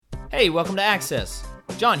Hey, welcome to Access.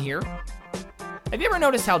 John here. Have you ever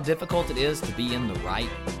noticed how difficult it is to be in the right?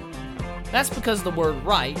 That's because the word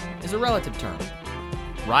right is a relative term.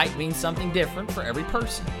 Right means something different for every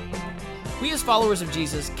person. We as followers of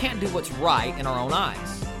Jesus can't do what's right in our own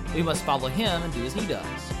eyes. We must follow him and do as he does.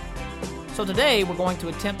 So today we're going to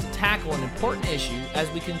attempt to tackle an important issue as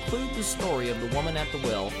we conclude the story of the woman at the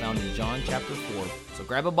well found in John chapter 4. So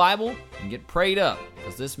grab a Bible and get prayed up,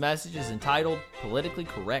 because this message is entitled Politically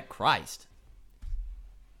Correct Christ.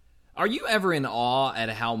 Are you ever in awe at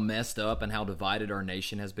how messed up and how divided our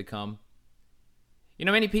nation has become? You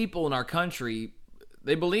know, many people in our country,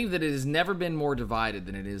 they believe that it has never been more divided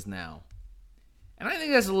than it is now. And I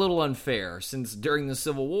think that's a little unfair, since during the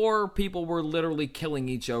Civil War, people were literally killing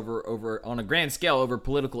each other over on a grand scale over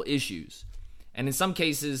political issues. And in some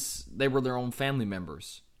cases, they were their own family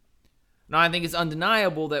members. Now, I think it's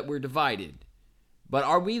undeniable that we're divided. But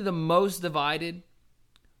are we the most divided,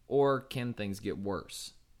 or can things get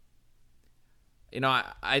worse? You know,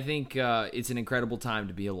 I think it's an incredible time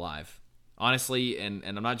to be alive. Honestly, and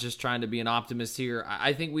I'm not just trying to be an optimist here,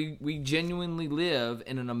 I think we genuinely live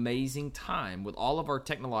in an amazing time with all of our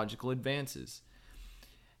technological advances.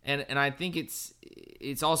 And I think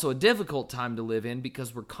it's also a difficult time to live in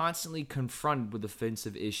because we're constantly confronted with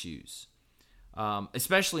offensive issues,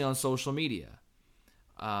 especially on social media.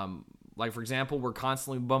 Like, for example, we're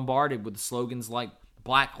constantly bombarded with slogans like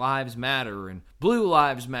Black Lives Matter and Blue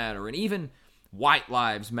Lives Matter and even White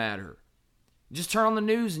Lives Matter. Just turn on the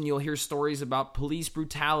news and you'll hear stories about police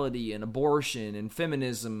brutality and abortion and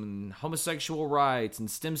feminism and homosexual rights and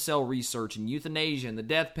stem cell research and euthanasia and the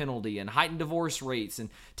death penalty and heightened divorce rates and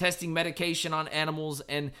testing medication on animals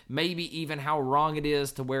and maybe even how wrong it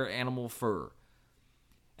is to wear animal fur.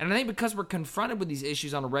 And I think because we're confronted with these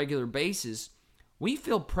issues on a regular basis, we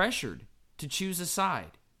feel pressured to choose a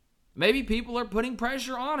side. Maybe people are putting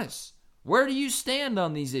pressure on us. Where do you stand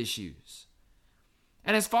on these issues?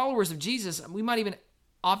 And as followers of Jesus, we might even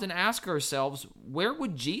often ask ourselves, where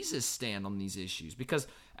would Jesus stand on these issues? Because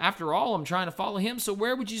after all, I'm trying to follow him, so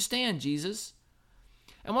where would you stand, Jesus?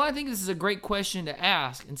 And while I think this is a great question to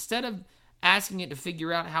ask, instead of asking it to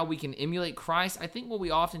figure out how we can emulate Christ, I think what we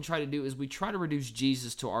often try to do is we try to reduce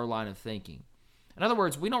Jesus to our line of thinking. In other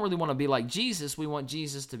words, we don't really want to be like Jesus, we want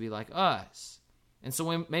Jesus to be like us. And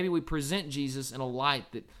so maybe we present Jesus in a light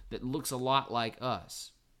that looks a lot like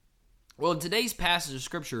us. Well, in today's passage of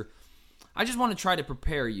Scripture, I just want to try to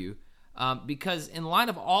prepare you because in light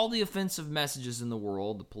of all the offensive messages in the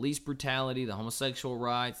world, the police brutality, the homosexual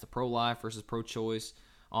rights, the pro-life versus pro-choice,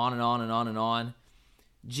 on and on and on and on,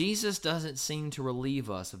 Jesus doesn't seem to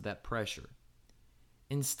relieve us of that pressure.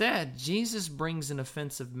 Instead, Jesus brings an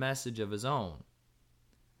offensive message of his own.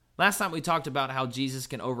 Last time we talked about how Jesus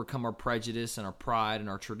can overcome our prejudice and our pride and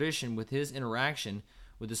our tradition with his interaction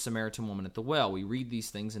with the Samaritan woman at the well. We read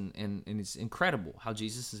these things and it's incredible how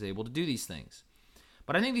Jesus is able to do these things.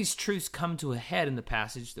 But I think these truths come to a head in the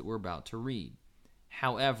passage that we're about to read.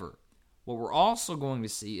 However, what we're also going to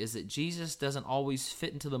see is that Jesus doesn't always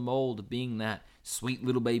fit into the mold of being that sweet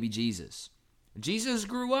little baby Jesus. Jesus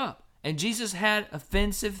grew up, and Jesus had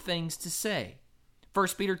offensive things to say. 1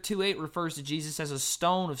 Peter 2:8 refers to Jesus as a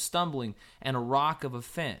stone of stumbling and a rock of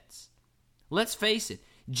offense. Let's face it,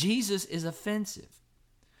 Jesus is offensive.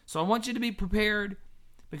 So I want you to be prepared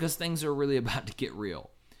because things are really about to get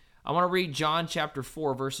real. I want to read John chapter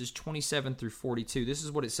 4, verses 27 through 42. This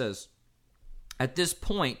is what it says. At this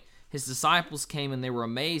point, his disciples came and they were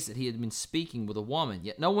amazed that he had been speaking with a woman.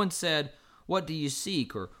 Yet no one said, "What do you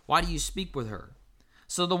seek?" or "Why do you speak with her?"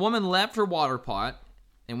 So the woman left her water pot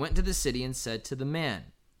and went to the city and said to the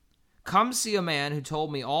men, "Come see a man who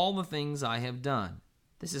told me all the things I have done.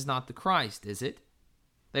 This is not the Christ, is it?"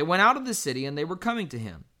 They went out of the city and they were coming to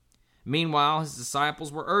him. Meanwhile, his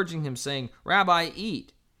disciples were urging him, saying, "Rabbi,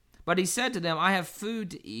 eat." But he said to them, "I have food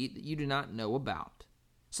to eat that you do not know about."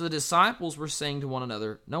 So the disciples were saying to one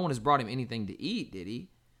another, "No one has brought him anything to eat, did he?"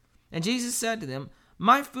 And Jesus said to them,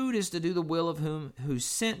 "My food is to do the will of him who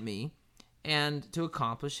sent me and to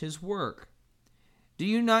accomplish his work. Do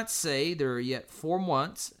you not say there are yet 4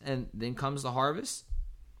 months, and then comes the harvest?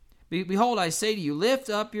 Behold, I say to you, lift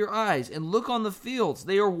up your eyes and look on the fields.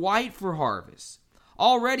 They are white for harvest.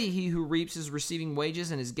 Already he who reaps is receiving wages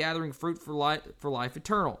and is gathering fruit for life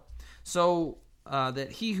eternal, so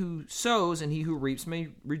that he who sows and he who reaps may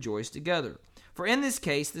rejoice together. For in this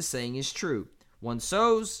case the saying is true, one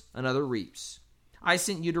sows, another reaps. I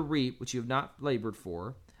sent you to reap what you have not labored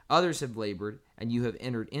for. Others have labored, and you have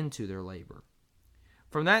entered into their labor."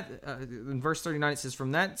 From that, in verse 39, it says,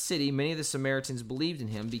 "From that city many of the Samaritans believed in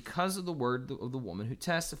him because of the word of the woman who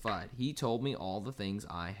testified. He told me all the things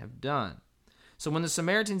I have done." So when the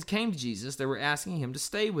Samaritans came to Jesus, they were asking him to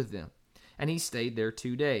stay with them, and he stayed there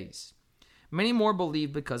 2 days. Many more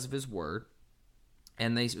believed because of his word,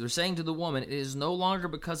 and they're saying to the woman, "It is no longer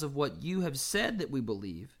because of what you have said that we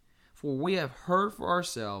believe, for we have heard for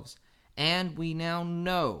ourselves, and we now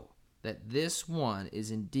know that this one is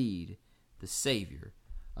indeed the Savior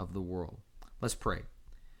of the world." Let's pray.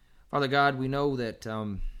 Father God, we know that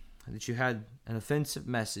you had an offensive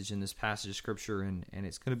message in this passage of Scripture, and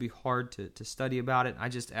it's going to be hard to study about it. I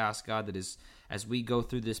just ask, God, that as we go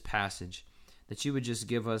through this passage, that you would just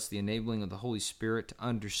give us the enabling of the Holy Spirit to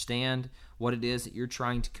understand what it is that you're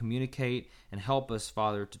trying to communicate, and help us,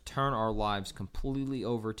 Father, to turn our lives completely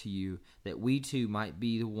over to you, that we too might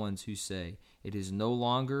be the ones who say, it is no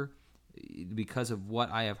longer because of what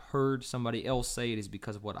I have heard somebody else say, it is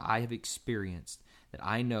because of what I have experienced, that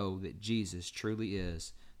I know that Jesus truly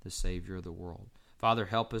is the Savior of the world. Father,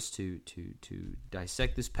 help us to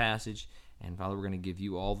dissect this passage, and Father, we're going to give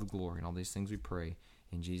you all the glory, and all these things we pray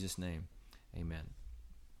in Jesus' name. Amen.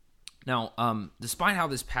 Now, despite how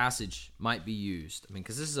this passage might be used,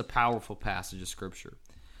 because this is a powerful passage of Scripture.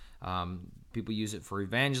 People use it for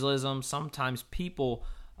evangelism. Sometimes people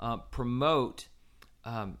promote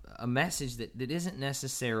a message that isn't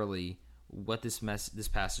necessarily what this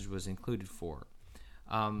passage was included for.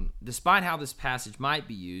 Despite how this passage might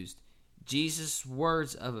be used, Jesus'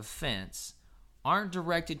 words of offense aren't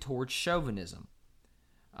directed towards chauvinism.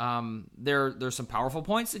 There's some powerful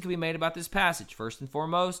points that can be made about this passage. First and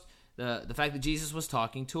foremost, the fact that Jesus was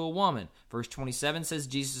talking to a woman. Verse 27 says,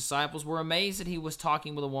 Jesus' disciples were amazed that he was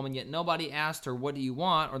talking with a woman, yet nobody asked her, "What do you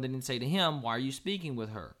want?" or they didn't say to him, "Why are you speaking with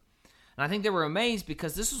her?" And I think they were amazed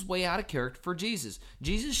because this was way out of character for Jesus.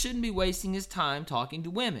 Jesus shouldn't be wasting his time talking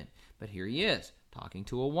to women, but here he is, talking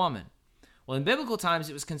to a woman. Well, in biblical times,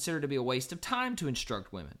 it was considered to be a waste of time to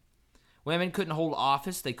instruct women. Women couldn't hold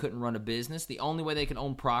office, they couldn't run a business. The only way they could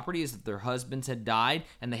own property is if their husbands had died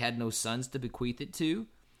and they had no sons to bequeath it to.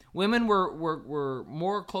 Women were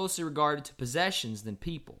more closely regarded to possessions than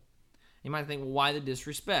people. You might think, well, why the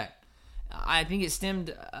disrespect? I think it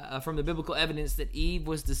stemmed from the biblical evidence that Eve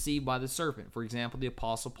was deceived by the serpent. For example, the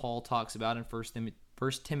Apostle Paul talks about in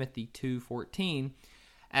 1 Timothy 2:14,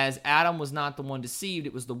 as Adam was not the one deceived,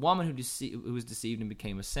 it was the woman who was deceived and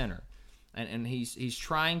became a sinner. And he's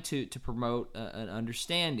trying to promote an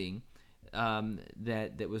understanding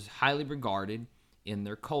that was highly regarded in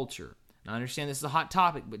their culture. Now, I understand this is a hot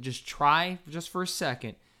topic, but just try just for a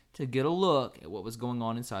second to get a look at what was going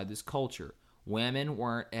on inside this culture. Women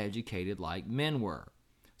weren't educated like men were,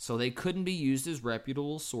 so they couldn't be used as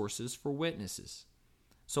reputable sources for witnesses.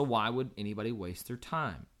 So why would anybody waste their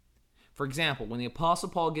time? For example, when the Apostle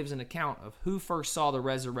Paul gives an account of who first saw the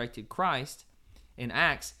resurrected Christ in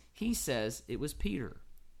Acts, he says it was Peter.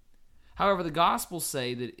 However, the Gospels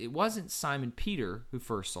say that it wasn't Simon Peter who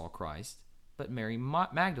first saw Christ, but Mary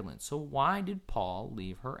Magdalene. So why did Paul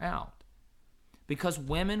leave her out? Because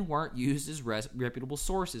women weren't used as reputable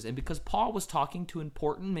sources, and because Paul was talking to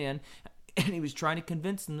important men, and he was trying to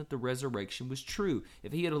convince them that the resurrection was true.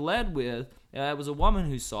 If he had led with, it was a woman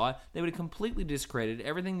who saw it, they would have completely discredited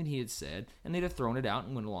everything that he had said, and they'd have thrown it out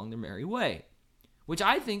and went along their merry way. Which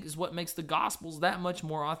I think is what makes the Gospels that much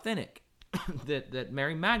more authentic, that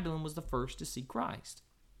Mary Magdalene was the first to see Christ.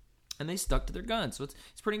 And they stuck to their guns, so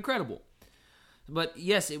it's pretty incredible. But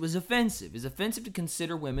yes, it was offensive. It was offensive to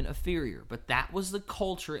consider women inferior, but that was the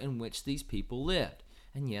culture in which these people lived.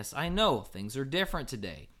 And yes, I know, things are different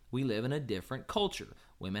today. We live in a different culture.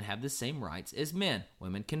 Women have the same rights as men.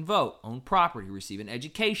 Women can vote, own property, receive an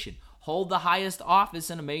education, hold the highest office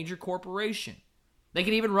in a major corporation. They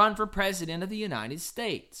can even run for president of the United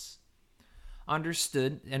States.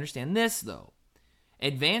 Understand this, though.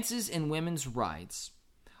 Advances in women's rights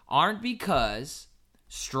aren't because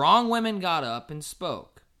strong women got up and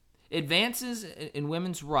spoke. Advances in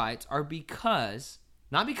women's rights are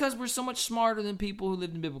not because we're so much smarter than people who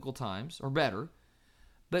lived in biblical times, or better,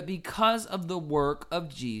 but because of the work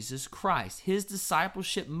of Jesus Christ. His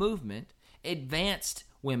discipleship movement advanced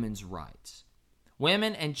women's rights.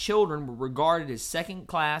 Women and children were regarded as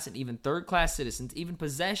second-class and even third-class citizens, even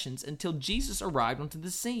possessions, until Jesus arrived onto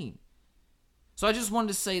the scene. So I just wanted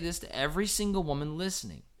to say this to every single woman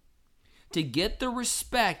listening. To get the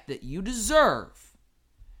respect that you deserve,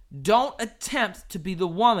 don't attempt to be the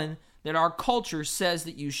woman that our culture says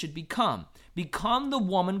that you should become. Become the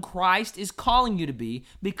woman Christ is calling you to be,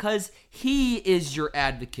 because he is your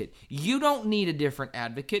advocate. You don't need a different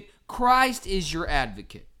advocate. Christ is your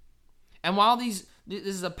advocate. And while this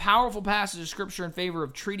is a powerful passage of Scripture in favor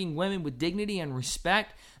of treating women with dignity and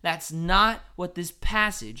respect, that's not what this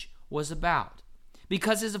passage was about.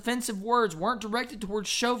 Because his offensive words weren't directed towards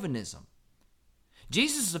chauvinism.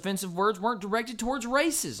 Jesus' offensive words weren't directed towards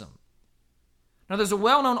racism. Now, there's a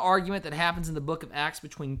well-known argument that happens in the book of Acts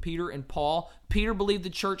between Peter and Paul. Peter believed the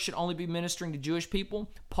church should only be ministering to Jewish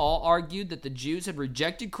people. Paul argued that the Jews had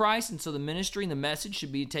rejected Christ, and so the ministry and the message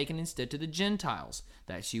should be taken instead to the Gentiles.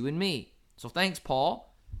 That's you and me. So thanks,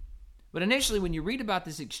 Paul. But initially, when you read about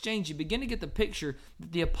this exchange, you begin to get the picture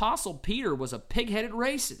that the Apostle Peter was a pig-headed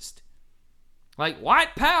racist. Like,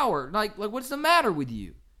 white power. Like what's the matter with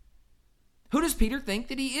you? Who does Peter think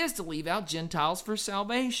that he is to leave out Gentiles for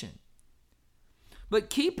salvation? But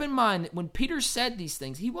keep in mind that when Peter said these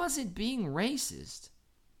things, he wasn't being racist.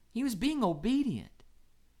 He was being obedient.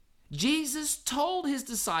 Jesus told his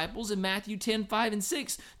disciples in Matthew 10, 5, and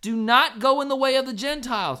 6, do not go in the way of the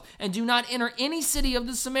Gentiles, and do not enter any city of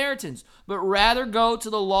the Samaritans, but rather go to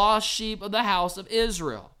the lost sheep of the house of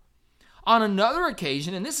Israel. On another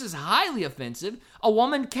occasion, and this is highly offensive, a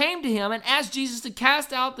woman came to him and asked Jesus to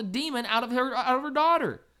cast out the demon out of her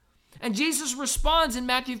daughter. And Jesus responds in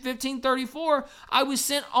Matthew 15:34, I was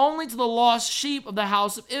sent only to the lost sheep of the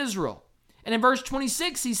house of Israel. And in verse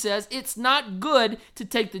 26, he says, it's not good to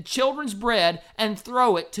take the children's bread and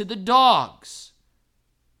throw it to the dogs.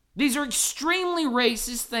 These are extremely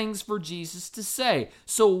racist things for Jesus to say.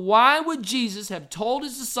 So why would Jesus have told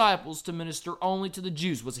his disciples to minister only to the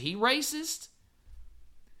Jews? Was he racist?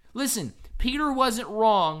 Listen, Peter wasn't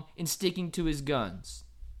wrong in sticking to his guns.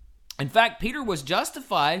 In fact, Peter was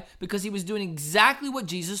justified because he was doing exactly what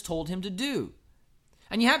Jesus told him to do.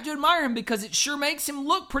 And you have to admire him because it sure makes him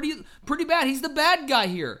look pretty bad. He's the bad guy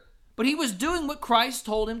here. But he was doing what Christ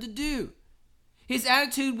told him to do. His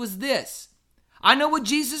attitude was this: I know what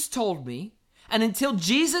Jesus told me, and until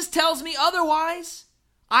Jesus tells me otherwise,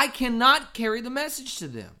 I cannot carry the message to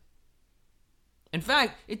them. In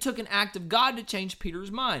fact, it took an act of God to change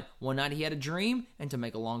Peter's mind. One night he had a dream, and to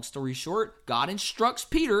make a long story short, God instructs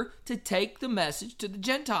Peter to take the message to the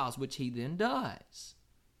Gentiles, which he then does.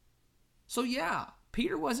 So yeah,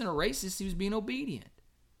 Peter wasn't a racist, he was being obedient.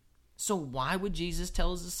 So why would Jesus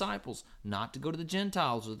tell his disciples not to go to the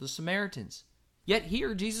Gentiles or the Samaritans? Yet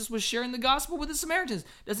here, Jesus was sharing the gospel with the Samaritans.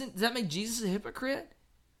 Does that make Jesus a hypocrite?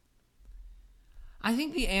 I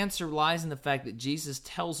think the answer lies in the fact that Jesus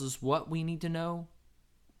tells us what we need to know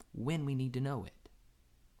when we need to know it.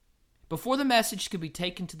 Before the message could be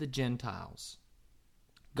taken to the Gentiles,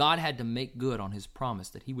 God had to make good on his promise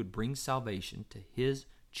that he would bring salvation to his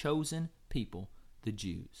chosen people, the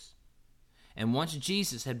Jews. And once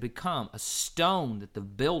Jesus had become a stone that the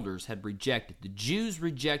builders had rejected, the Jews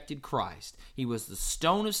rejected Christ. He was the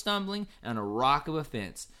stone of stumbling and a rock of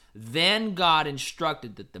offense. Then God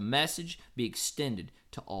instructed that the message be extended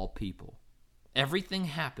to all people. Everything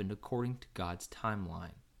happened according to God's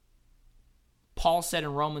timeline. Paul said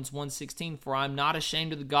in Romans 1:16, for I am not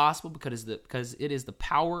ashamed of the gospel because it is the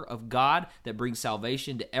power of God that brings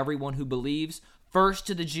salvation to everyone who believes, first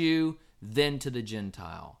to the Jew, then to the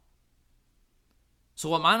Gentile.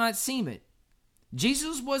 So it might not seem it,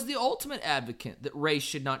 Jesus was the ultimate advocate that race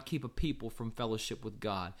should not keep a people from fellowship with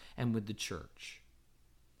God and with the church.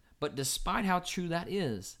 But despite how true that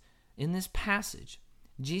is, in this passage,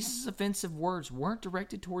 Jesus' offensive words weren't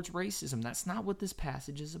directed towards racism. That's not what this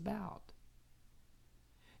passage is about.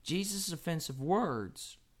 Jesus' offensive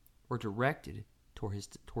words were directed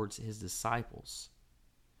towards his disciples.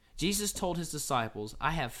 Jesus told his disciples,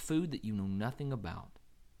 I have food that you know nothing about.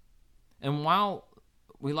 And while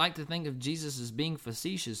we like to think of Jesus as being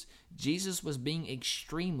facetious, Jesus was being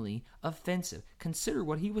extremely offensive. Consider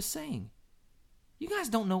what he was saying. You guys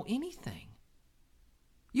don't know anything.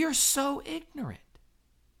 You're so ignorant.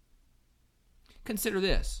 Consider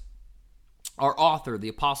this. Our author, the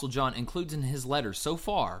Apostle John, includes in his letter so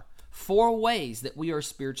far 4 ways that we are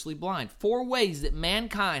spiritually blind. 4 ways that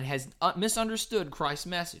mankind has misunderstood Christ's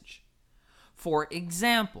message. For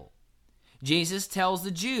example, Jesus tells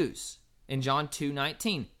the Jews in John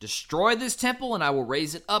 2:19, destroy this temple and I will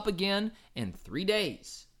raise it up again in 3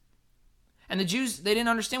 days. And the Jews, they didn't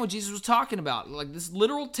understand what Jesus was talking about. Like, this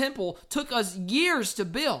literal temple took us years to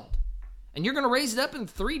build. And you're going to raise it up in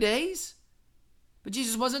 3 days? But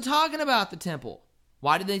Jesus wasn't talking about the temple.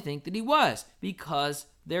 Why did they think that he was? Because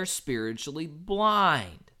they're spiritually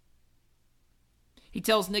blind. He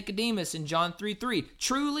tells Nicodemus in John 3:3,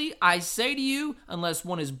 truly I say to you, unless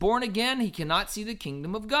one is born again, he cannot see the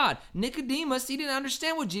kingdom of God. Nicodemus, he didn't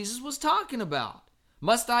understand what Jesus was talking about.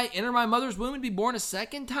 Must I enter my mother's womb and be born a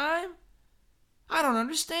second time? I don't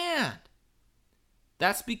understand.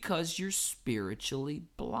 That's because you're spiritually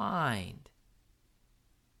blind.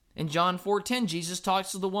 In John 4:10, Jesus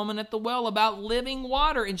talks to the woman at the well about living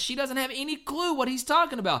water, and she doesn't have any clue what he's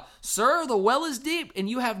talking about. Sir, the well is deep, and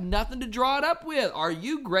you have nothing to draw it up with. Are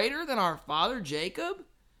you greater than our father Jacob?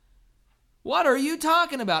 What are you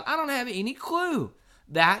talking about? I don't have any clue.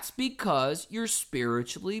 That's because you're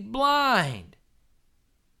spiritually blind.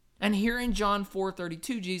 And here in John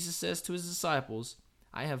 4:32, Jesus says to his disciples,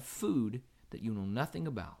 I have food that you know nothing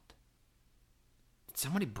about. Did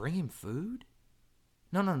somebody bring him food?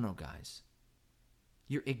 No, guys.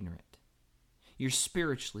 You're ignorant. You're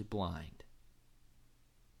spiritually blind.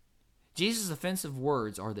 Jesus' offensive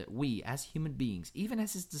words are that we, as human beings, even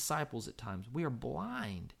as his disciples at times, we are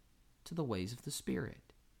blind to the ways of the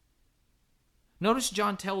Spirit. Notice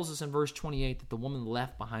John tells us in verse 28 that the woman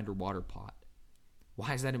left behind her water pot.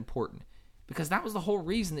 Why is that important? Because that was the whole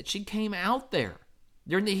reason that she came out there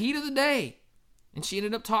during the heat of the day, and she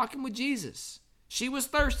ended up talking with Jesus. She was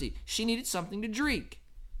thirsty. She needed something to drink.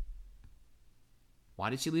 Why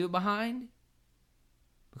did she leave it behind?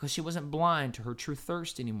 Because she wasn't blind to her true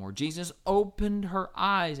thirst anymore. Jesus opened her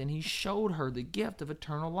eyes and he showed her the gift of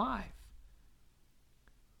eternal life.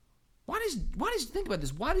 Think about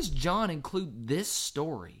this. Why does John include this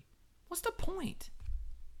story? What's the point?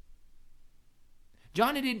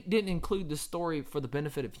 John didn't include the story for the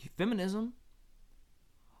benefit of feminism.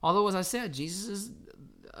 Although, as I said, Jesus is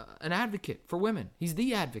an advocate for women. He's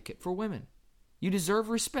the advocate for women. You deserve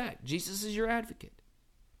respect. Jesus is your advocate.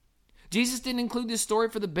 Jesus didn't include this story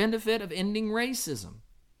for the benefit of ending racism.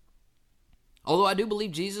 Although I do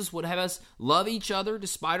believe Jesus would have us love each other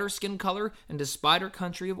despite our skin color and despite our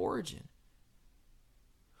country of origin.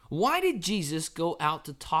 Why did Jesus go out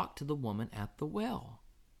to talk to the woman at the well?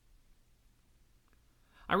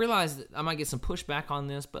 I realize that I might get some pushback on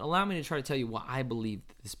this, but allow me to try to tell you why I believe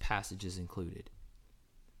this passage is included.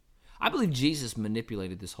 I believe Jesus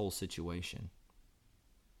manipulated this whole situation.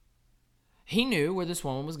 He knew where this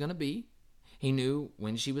woman was going to be. He knew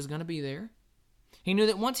when she was going to be there. He knew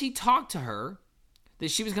that once he talked to her,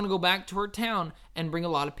 that she was going to go back to her town and bring a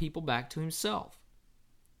lot of people back to himself.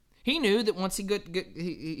 He knew that once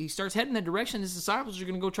he starts heading that direction, his disciples are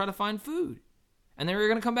going to go try to find food, and they were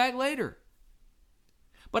going to come back later.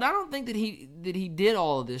 But I don't think that he did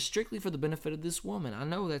all of this strictly for the benefit of this woman. I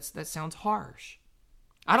know that sounds harsh.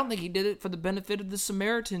 I don't think he did it for the benefit of the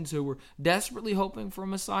Samaritans who were desperately hoping for a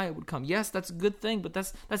Messiah would come. Yes, that's a good thing, but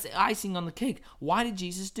that's icing on the cake. Why did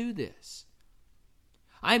Jesus do this?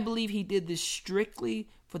 I believe he did this strictly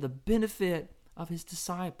for the benefit of his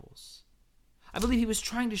disciples. I believe he was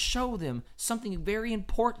trying to show them something very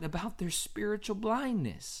important about their spiritual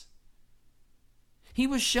blindness. He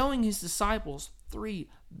was showing his disciples 3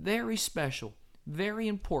 very special, very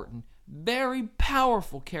important, very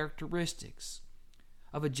powerful characteristics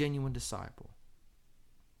of a genuine disciple.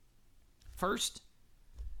 First,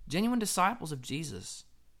 genuine disciples of Jesus,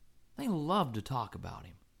 they love to talk about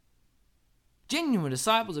him. Genuine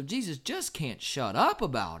disciples of Jesus just can't shut up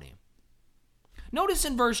about him. Notice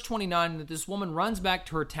in verse 29 that this woman runs back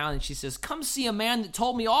to her town and she says, "Come see a man that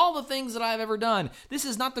told me all the things that I have ever done. This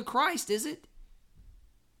is not the Christ, is it?"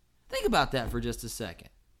 Think about that for just a second.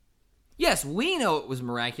 Yes, we know it was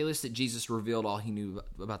miraculous that Jesus revealed all he knew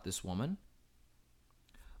about this woman.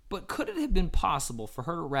 But could it have been possible for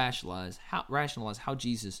her to rationalize how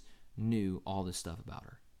Jesus knew all this stuff about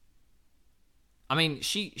her? I mean,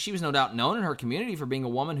 she was no doubt known in her community for being a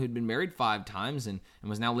woman who'd been married 5 times and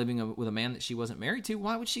was now living with a man that she wasn't married to.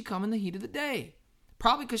 Why would she come in the heat of the day?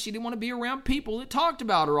 Probably because she didn't want to be around people that talked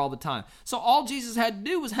about her all the time. So all Jesus had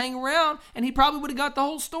to do was hang around, and he probably would have got the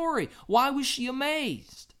whole story. Why was she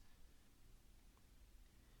amazed?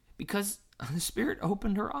 Because the Spirit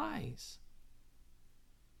opened her eyes.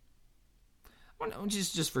 I want to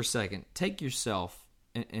just for a second, take yourself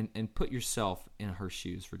and put yourself in her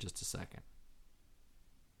shoes for just a second.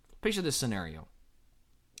 Picture this scenario.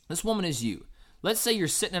 This woman is you. Let's say you're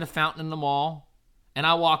sitting at a fountain in the mall, and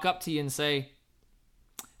I walk up to you and say,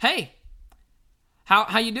 "Hey,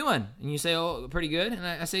 how you doing?" And you say, "Oh, pretty good." And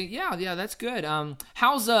I say, yeah, that's good.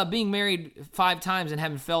 How's being married 5 times and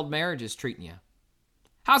having failed marriages treating you?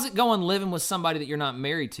 How's it going living with somebody that you're not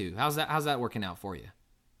married to? How's that working out for you?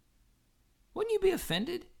 Wouldn't you be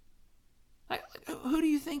offended? Like, who do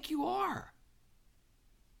you think you are?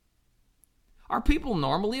 Are people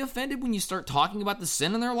normally offended when you start talking about the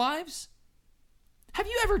sin in their lives? Have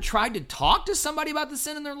you ever tried to talk to somebody about the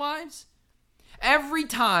sin in their lives? Every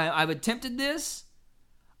time I've attempted this,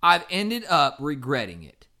 I've ended up regretting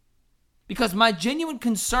it. Because my genuine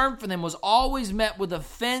concern for them was always met with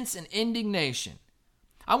offense and indignation.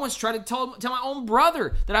 I once tried to tell my own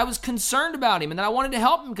brother that I was concerned about him and that I wanted to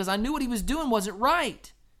help him because I knew what he was doing wasn't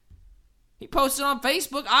right. He posted on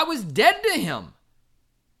Facebook, I was dead to him.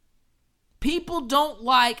 People don't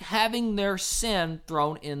like having their sin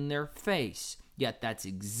thrown in their face. Yet that's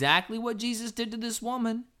exactly what Jesus did to this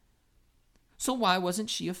woman. So why wasn't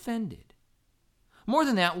she offended? More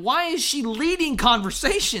than that, why is she leading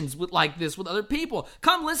conversations like this with other people?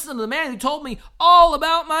 Come listen to the man who told me all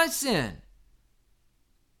about my sin.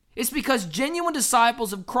 It's because genuine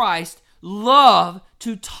disciples of Christ love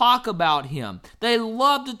to talk about him. They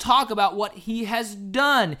love to talk about what he has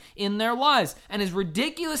done in their lives. And as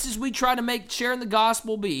ridiculous as we try to make sharing the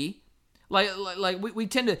gospel be, we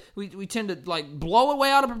tend to like blow it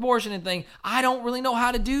way out of proportion and think, I don't really know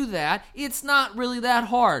how to do that. It's not really that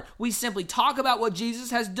hard. We simply talk about what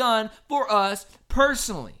Jesus has done for us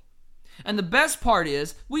personally. And the best part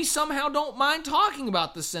is, we somehow don't mind talking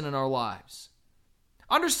about the sin in our lives.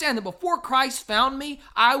 Understand that before Christ found me,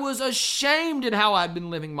 I was ashamed at how I'd been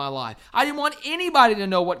living my life. I didn't want anybody to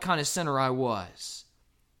know what kind of sinner I was.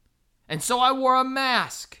 And so I wore a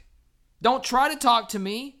mask. Don't try to talk to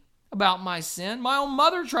me about my sin. My own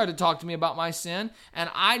mother tried to talk to me about my sin, and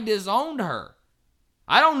I disowned her.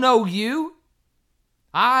 I don't know you.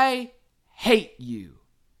 I hate you.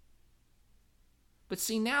 But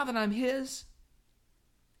see, now that I'm his,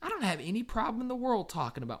 I don't have any problem in the world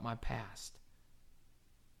talking about my past.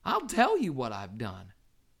 I'll tell you what I've done.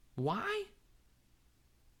 Why?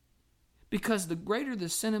 Because the greater the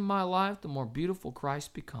sin in my life, the more beautiful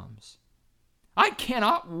Christ becomes. I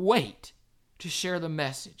cannot wait to share the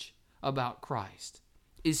message about Christ,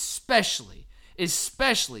 especially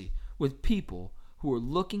with people who are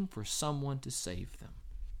looking for someone to save them.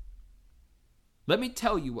 Let me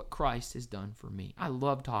tell you what Christ has done for me. I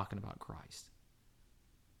love talking about Christ.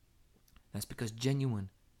 That's because genuine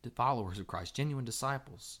followers of Christ, genuine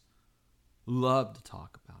disciples, love to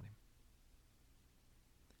talk about him.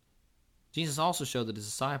 Jesus also showed that his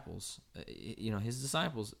disciples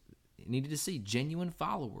needed to see genuine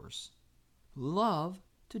followers love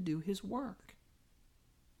to do his work.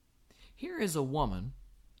 Here is a woman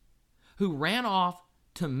who ran off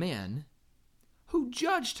to men who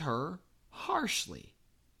judged her harshly.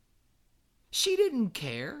 She didn't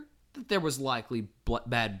care that there was likely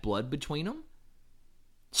bad blood between them.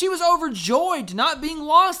 She was overjoyed not being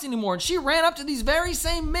lost anymore, and she ran up to these very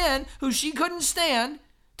same men who she couldn't stand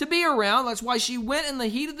to be around. That's why she went in the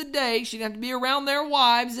heat of the day. She didn't have to be around their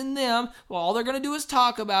wives and them. Well, all they're going to do is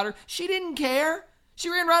talk about her. She didn't care. She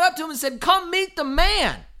ran right up to him and said, come meet the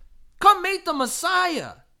man. Come meet the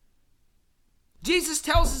Messiah. Jesus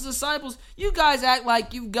tells his disciples, you guys act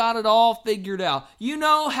like you've got it all figured out. You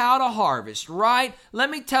know how to harvest, right? Let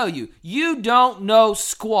me tell you, you don't know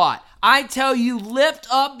squat. I tell you, lift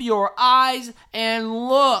up your eyes and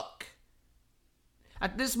look.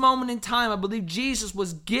 At this moment in time, I believe Jesus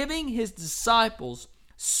was giving his disciples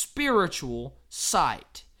spiritual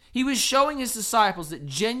sight. He was showing his disciples that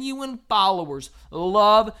genuine followers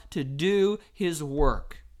love to do his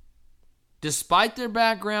work. Despite their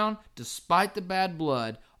background, despite the bad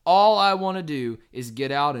blood, all I want to do is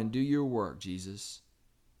get out and do your work, Jesus.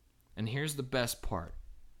 And here's the best part.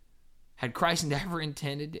 Had Christ never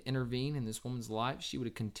intended to intervene in this woman's life, she would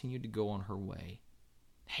have continued to go on her way,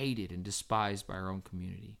 hated and despised by her own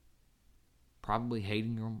community, probably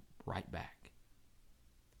hating them right back.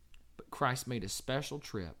 But Christ made a special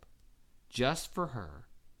trip just for her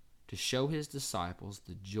to show his disciples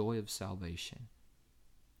the joy of salvation.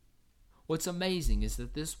 What's amazing is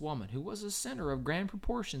that this woman, who was a sinner of grand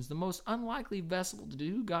proportions, the most unlikely vessel to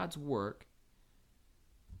do God's work,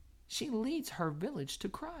 she leads her village to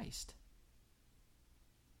Christ.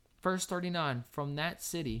 Verse 39, from that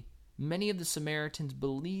city, many of the Samaritans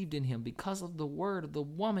believed in him because of the word of the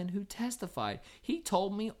woman who testified. He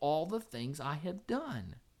told me all the things I have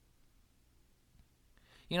done.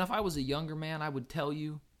 You know, if I was a younger man, I would tell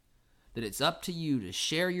you that it's up to you to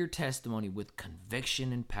share your testimony with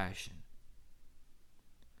conviction and passion.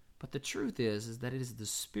 But the truth is that it is the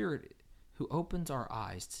Spirit who opens our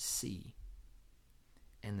eyes to see.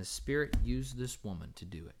 And the Spirit used this woman to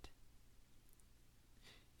do it.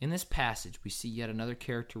 In this passage, we see yet another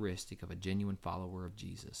characteristic of a genuine follower of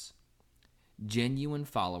Jesus. Genuine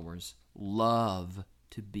followers love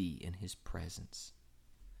to be in his presence.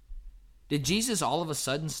 Did Jesus all of a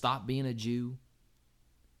sudden stop being a Jew?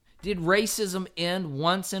 Did racism end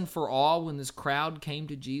once and for all when this crowd came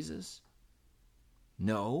to Jesus?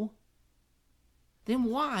 No. Then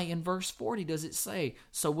why in verse 40 does it say,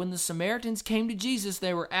 so when the Samaritans came to Jesus,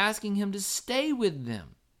 they were asking him to stay with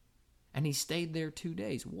them. And he stayed there 2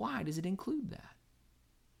 days. Why does it include that?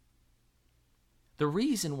 The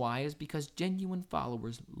reason why is because genuine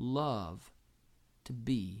followers love to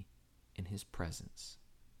be in his presence.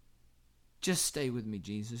 Just stay with me,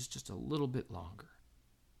 Jesus, just a little bit longer.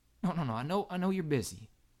 No, I know you're busy.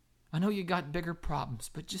 I know you got bigger problems,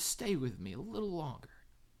 but just stay with me a little longer.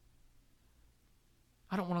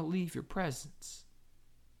 I don't want to leave your presence.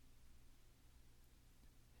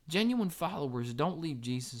 Genuine followers don't leave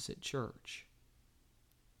Jesus at church.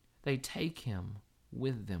 They take him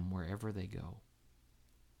with them wherever they go.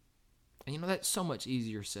 And that's so much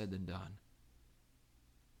easier said than done.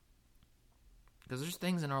 Because there's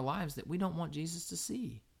things in our lives that we don't want Jesus to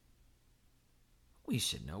see. We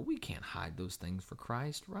should know we can't hide those things for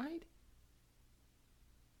Christ, right?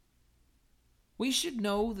 We should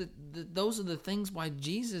know that those are the things why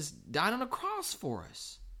Jesus died on a cross for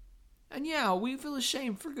us. And yeah, we feel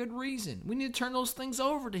ashamed for good reason. We need to turn those things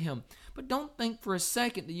over to him. But don't think for a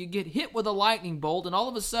second that you get hit with a lightning bolt and all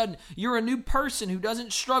of a sudden you're a new person who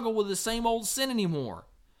doesn't struggle with the same old sin anymore.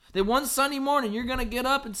 That one Sunday morning you're going to get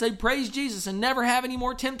up and say, praise Jesus, and never have any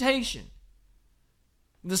more temptation.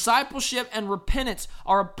 Discipleship and repentance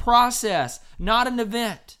are a process, not an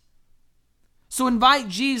event. So invite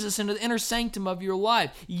Jesus into the inner sanctum of your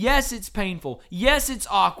life. Yes, it's painful. Yes, it's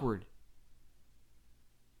awkward.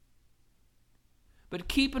 But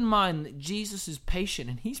keep in mind that Jesus is patient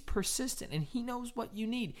and he's persistent and he knows what you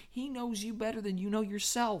need. He knows you better than you know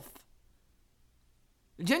yourself.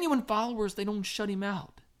 Genuine followers, they don't shut him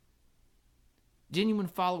out. Genuine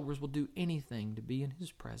followers will do anything to be in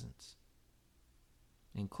his presence,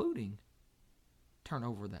 including turn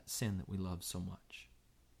over that sin that we love so much.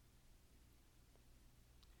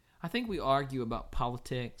 I think we argue about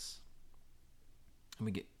politics and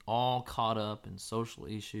we get all caught up in social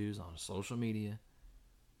issues on social media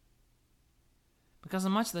because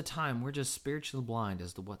much of the time we're just spiritually blind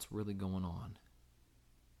as to what's really going on.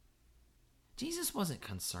 Jesus wasn't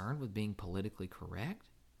concerned with being politically correct,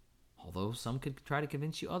 although some could try to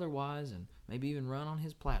convince you otherwise and maybe even run on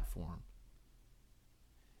his platform.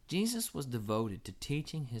 Jesus was devoted to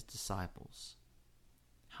teaching his disciples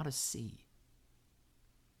how to see.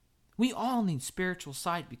 We all need spiritual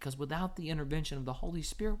sight because without the intervention of the Holy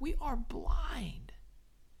Spirit, we are blind.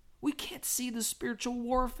 We can't see the spiritual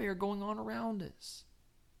warfare going on around us.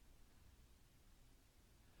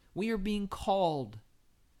 We are being called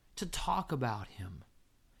to talk about him,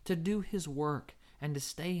 to do his work, and to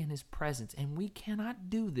stay in his presence. And we cannot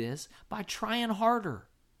do this by trying harder.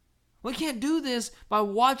 We can't do this by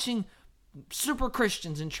watching super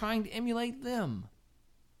Christians and trying to emulate them.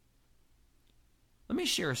 Let me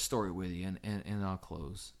share a story with you and I'll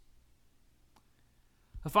close.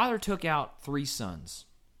 A father took out 3 sons.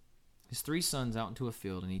 His 3 sons out into a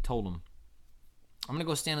field and he told them, I'm going to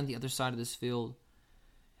go stand on the other side of this field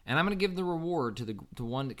and I'm going to give the reward to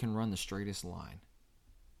one that can run the straightest line.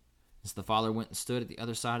 As the father went and stood at the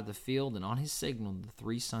other side of the field, and on his signal, the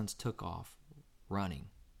 3 sons took off, running.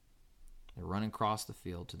 They're running across the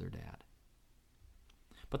field to their dad.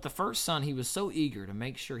 But the first son, he was so eager to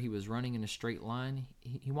make sure he was running in a straight line,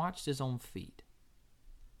 he watched his own feet.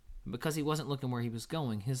 And because he wasn't looking where he was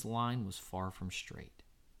going, his line was far from straight.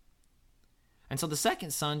 And so the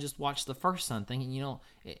second son just watched the first son, thinking,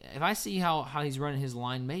 if I see how he's running his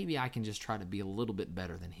line, maybe I can just try to be a little bit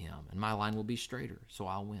better than him, and my line will be straighter, so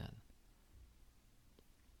I'll win.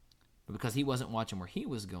 But because he wasn't watching where he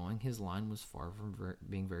was going, his line was far from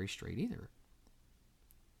being very straight either.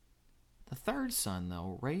 The third son,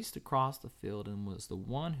 though, raced across the field and was the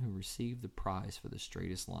one who received the prize for the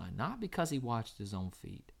straightest line, not because he watched his own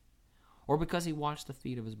feet or because he watched the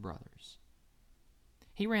feet of his brothers.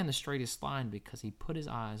 He ran the straightest line because he put his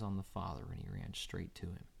eyes on the Father and he ran straight to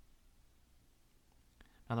him.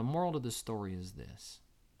 Now, the moral of the story is this.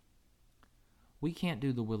 We can't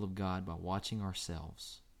do the will of God by watching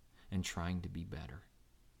ourselves and trying to be better.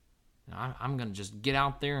 Now, I'm going to just get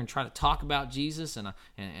out there and try to talk about Jesus, and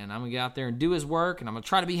I'm going to get out there and do his work, and I'm going to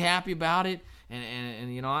try to be happy about it,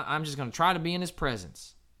 and I'm just going to try to be in his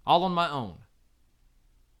presence, all on my own.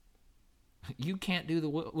 You can't do the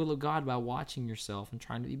will of God by watching yourself and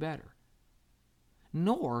trying to be better.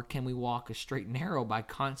 Nor can we walk a straight and narrow by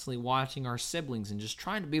constantly watching our siblings and just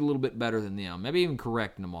trying to be a little bit better than them, maybe even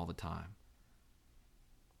correcting them all the time.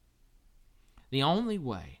 The only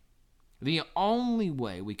way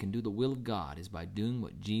we can do the will of God is by doing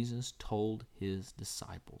what Jesus told his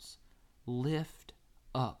disciples. Lift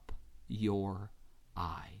up your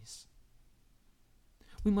eyes.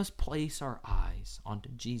 We must place our eyes onto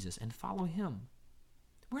Jesus and follow him.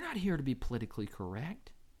 We're not here to be politically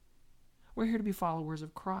correct. We're here to be followers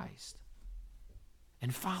of Christ.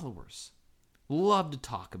 And followers love to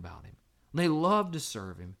talk about him. They love to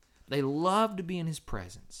serve him. They love to be in his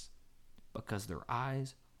presence because their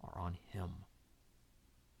eyes are on him.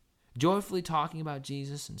 joyfully talking about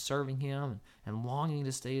Jesus and serving Him and longing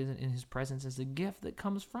to stay in His presence as a gift that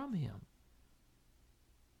comes from Him.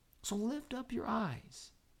 So lift up your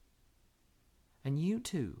eyes, and you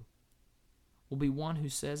too will be one who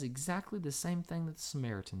says exactly the same thing that the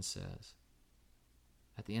Samaritan says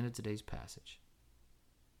at the end of today's passage.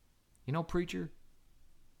 You know, preacher,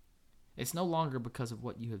 it's no longer because of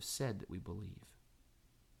what you have said that we believe,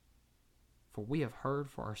 for we have heard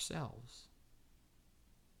for ourselves,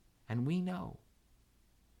 and we know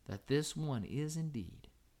that this one is indeed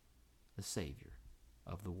the Savior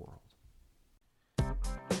of the world.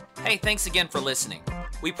 Hey, thanks again for listening.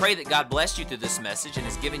 We pray that God blessed you through this message and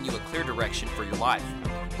has given you a clear direction for your life.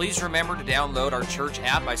 Please remember to download our church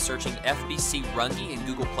app by searching FBC Runge in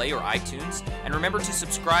Google Play or iTunes, and remember to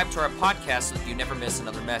subscribe to our podcast so that you never miss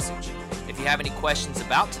another message. If you have any questions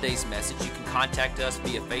about today's message, you can contact us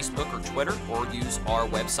via Facebook or Twitter or use our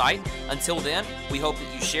website. Until then, we hope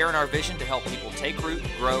that you share in our vision to help people take root,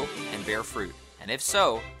 grow, and bear fruit. And if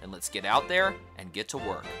so, then let's get out there and get to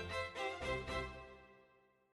work.